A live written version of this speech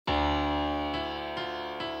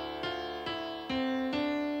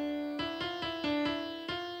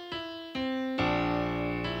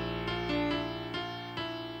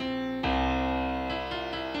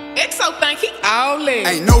That so think he all in.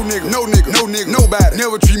 Ain't no nigga, nobody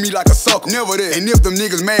never treat me like a sucker, never that. And if them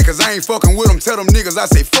niggas mad cause I ain't fucking with them, tell them niggas I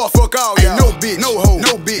say fuck all y'all. Ain't no bitch, no hoe,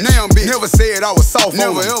 no bitch, now I'm bitch. Never said I was soft,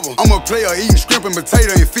 never ever. I'm a player eating shrimp and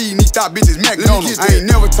potato and feeding these thought bitches McDonald's. I ain't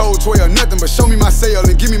never told 12 nothing but show me my cell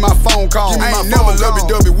and give me my phone call. I ain't never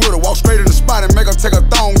lovey-dovey with her, walk straight in the spot and make her take her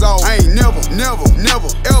thongs off. I ain't never,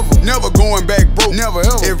 ever going back broke, never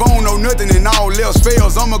ever. If I don't know nothing and all else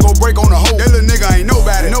fails, I'ma go break on the hoe. That little nigga ain't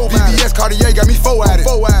nobody. VVS Cartier got me four at it.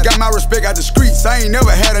 Got my respect out the streets. I ain't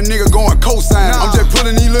never had a nigga going co-sign. I'm just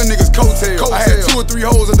pulling these little niggas coattails. I had 2 or 3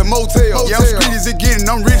 hoes at the motel. Yeah, I'm street as it getting,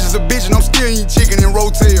 I'm rich as a bitch and I'm still eating chicken and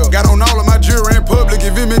rotel. Got on all of my jewelry in public.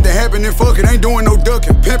 If it meant to happen, then fuck it, ain't doing no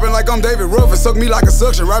ducking. Pimping like I'm David Ruffin, suck me like a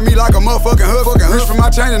suction, ride me like a motherfucking hood. Rich from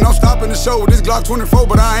my chain and I'm stopping the show with this Glock 24,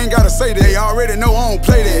 but I ain't gotta say that. They already know I don't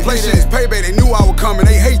play that. This shit is payback, they knew I was coming,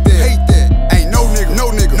 they hate that. Ain't no nigga,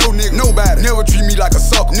 nobody never treat me like a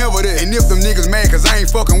sucker, never that. And if them niggas mad cause I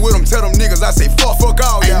ain't fucking with them, tell them niggas I say fuck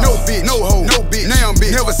all y'all. Ain't no bitch, no hoe, no bitch, now I'm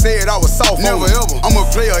bitch. Never said I was soft, never ever. I'm a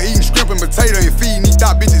player eating shrimp and potato and feeding these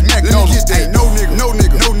thought bitches McDonald's. Ain't no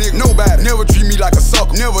nigga, nobody never treat me like a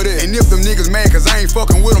sucker, never that. And if them niggas mad cause I ain't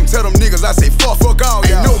fucking with them, tell them niggas I say fuck all y'all.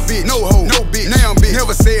 Ain't no bitch, no hoe, no bitch, now I'm bitch.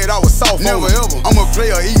 Never said I was soft, never ever. I'm a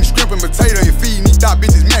player eating shrimp and potato and feeding these thought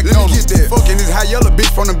bitches McDonald's. Fucking this high yellow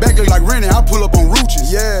bitch from the back look like Rennie. I pull up on Rooches.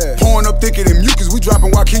 Yeah. Pouring up thicker than mucus. We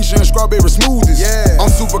dropping Waukesha and strawberry smoothies. Yeah. I'm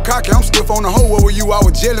super cocky. I'm stiff on the hoe. Where were you? I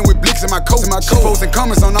was gelling with blicks in my coat. Posting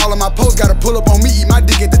comments on all of my posts. Gotta pull up on me, eat my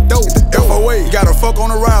dick at the dope. FOA. Gotta fuck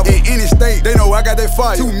on the rival. In any state, they know I got that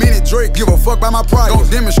fire. 2-minute Drake. Give a fuck by my pride. Don't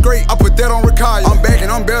demonstrate. I put that on Rakaya. I'm back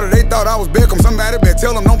and I'm better. They thought I was Beckham. Somebody better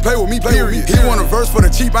tell them don't play with me. Period. He want a verse for the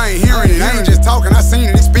cheap. I ain't hearing it. I ain't just talking. I seen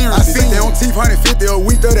it, experienced it. They on teeth 150 a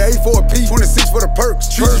week. 38 for a piece. 26 for the perks.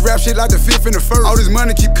 Trees rap shit like the 5th and the 1st. All this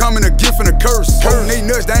money keep coming, a gift and a curse. Holding they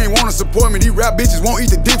nuts, they ain't wanna support me. These rap bitches won't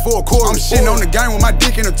eat the dick for a quarter. I'm shitting on the game with my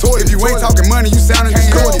dick in the toilet. If you ain't talking money, you sounding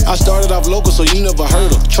distorted. I started off local, so you never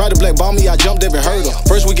heard of. Tried to blackball me, I jumped every hurdle.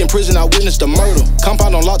 First week in prison, I witnessed a murder.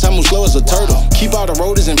 Compound on lock, time move slow as a turtle. Keep all the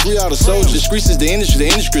roaders and free all the soldiers. The streets is the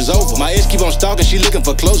industry's over. My ex keep on stalking, she looking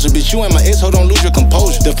for closure. Bitch, you ain't my ex, hold on, lose your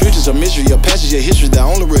composure. The future's a mystery, your past is your history. The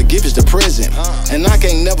only real gift is the present. And I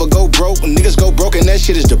can't never go broke. When niggas go broke and that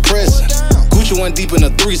shit is depressing. Gucci went deep in a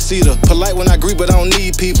 3-seater. Polite when I agree, but I don't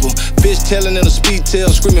need people. Fish telling in a speed tail,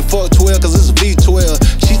 screaming fuck 12 cause it's a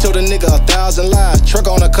V12. She told a nigga 1,000 lies. Truck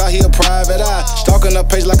on her car, he a private eye. Stalking her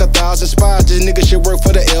page like 1,000 spies. This nigga shit work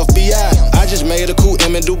for the FBI. I just made a cool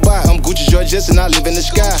M in Dubai. I'm Gucci Georges and I live in the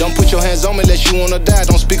sky. Don't put your hands on me unless you wanna die.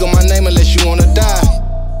 Don't speak on my name unless you wanna die.